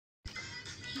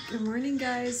Good morning,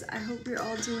 guys. I hope you're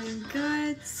all doing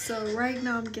good. So right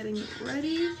now I'm getting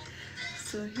ready.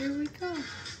 So here we go.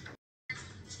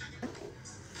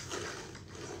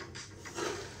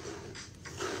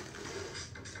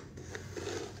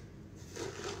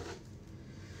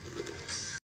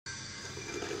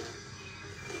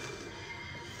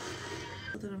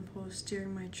 That I'm post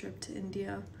during my trip to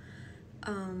India.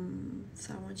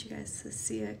 So I want you guys to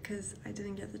see it because I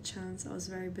didn't get the chance. I was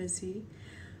very busy.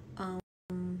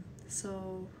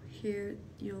 So here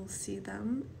you'll see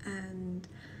them, and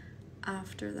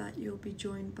after that you'll be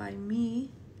joined by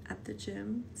me at the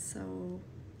gym. So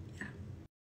yeah,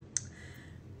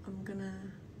 I'm gonna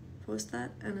post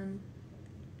that and then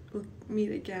we'll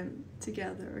meet again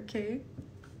together, okay?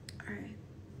 All right.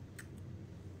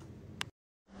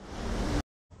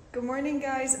 Good morning,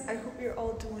 guys. I hope you're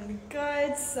all doing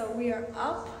good. So we are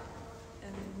up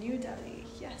in New Delhi.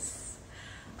 Yes,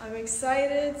 I'm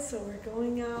excited. So we're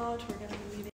going out. We're gonna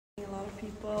be meeting a lot of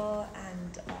people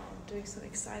and doing some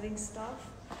exciting stuff.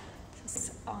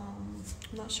 Just, I'm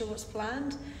not sure what's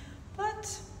planned,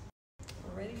 but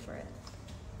we're ready for it.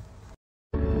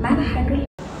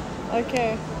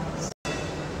 Okay.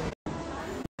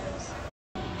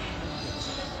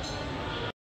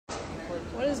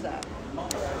 What is that?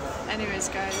 Anyways,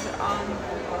 guys,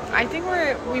 I think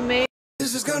we made.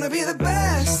 This is gonna be the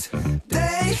best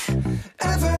day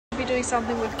ever. We'll be doing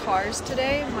something with cars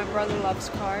today. My brother loves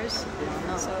cars.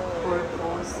 No, so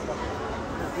purpose.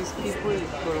 These people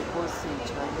propose to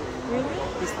each other. Really?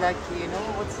 It's like, you know,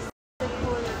 what's this?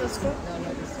 Let's go.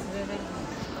 No, this is really.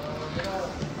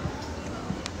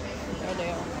 There they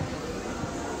are.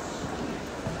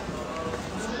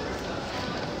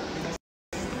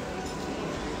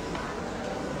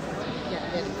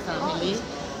 Family,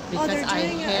 because I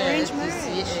heard to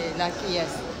see, like,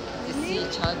 yes, to see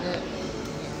each other.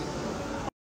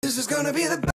 This is gonna be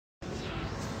the best.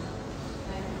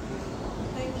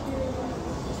 Thank you.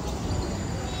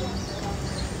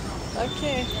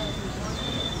 Okay.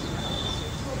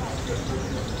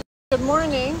 Good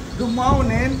morning. Good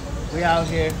morning. We out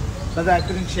here, but I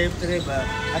couldn't shave today, but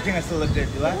I think I still look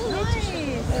good. Do I? Oh, nice.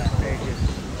 Very good.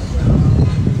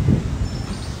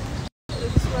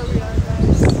 This is where we are,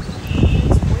 guys.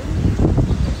 It's windy.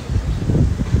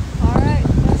 Alright,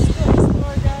 let's go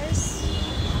explore, guys.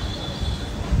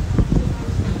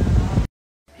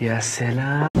 Ya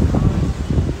selam.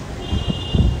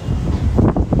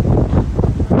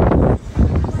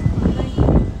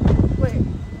 Wait,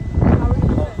 how are we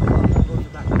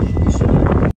doing?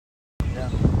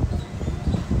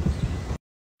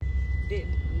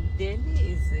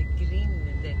 Delhi is green.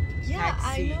 Yeah,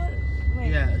 taxi. I know.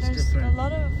 Wait, Yeah, it's there's different. a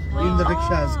lot of. Even the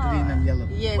rickshaw is green and yellow.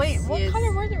 Yes, Wait, what yes.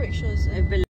 color were the rickshaws?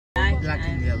 Black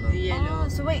and yellow. Oh,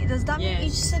 so wait, does that mean Yes.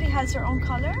 each city has their own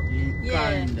color?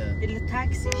 Yeah, Kinda. the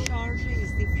taxi charge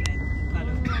is different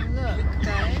color. Look,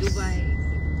 guys. Dubai.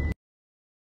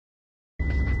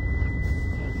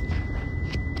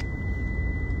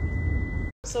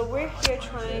 So we're here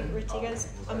trying Ritika's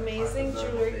amazing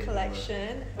jewelry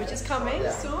collection, which is coming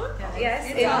soon. Yes,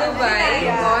 in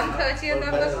Dubai on 30th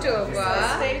of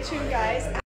October Stay tuned, guys.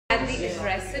 at the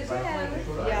residence.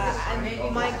 Yeah, and oh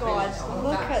my god,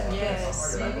 look at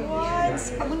this.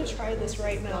 What? I'm gonna try this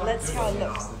right now. Let's see how it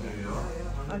looks.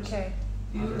 Okay.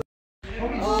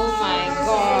 Oh my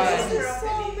god. This is so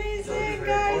amazing,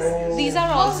 guys. These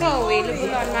are also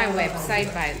available on my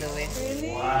website, by the way. Really?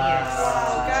 Yes.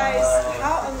 Wow, guys,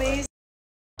 how amazing.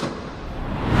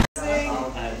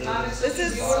 This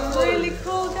is really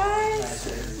cool,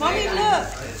 guys. Mommy, look.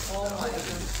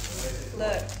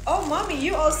 Look. Oh, Mommy,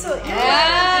 you also.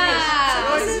 Yeah.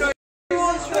 So this is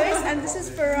Rolls Royce and this is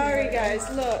Ferrari, guys.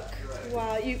 Look.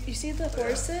 Wow, you see the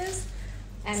horses?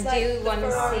 And It's do like you the want to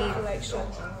Ferrari see? collection.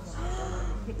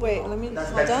 Wait, let me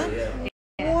hold on.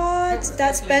 What?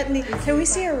 That's Bentley. Can we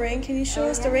see a ring? Can you show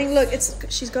us the ring? Look,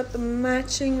 she's got the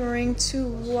matching ring too.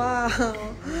 Wow.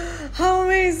 How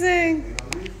amazing.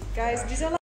 Guys, these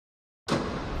are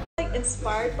like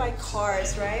inspired by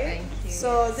cars, right? Thank you.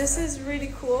 So this is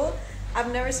really cool.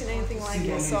 I've never seen anything like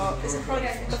it. So this is probably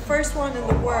the first one in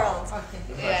the world.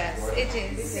 Yes, it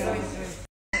is.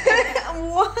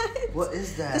 What? What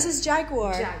is that? This is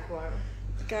Jaguar. Jaguar.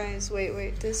 Guys,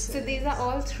 wait. This. So these are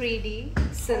all 3D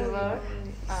silver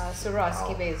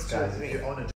Swarovski based Guys, if jewelry. you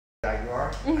own a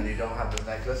Jaguar and you don't have the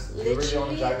necklace, you really own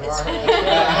a Literally, Jaguar? it's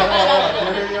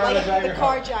You really own a like the Jaguar?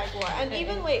 car Jaguar. And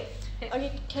even wait,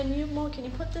 okay, can you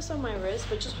put this on my wrist,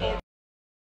 but just hold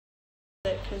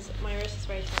it because my wrist is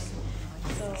very tiny.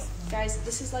 So guys,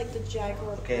 this is like the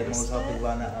Jaguar. Okay, Mo's helping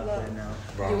Lana out Look. right now.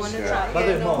 Do you want to try? But Yeah,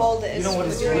 there's no, Mo. hold it. You know what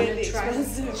It's it's really doing?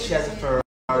 expensive. She has a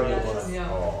Ferrari one.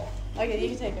 Oh. Okay, you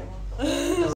can take it, Mom.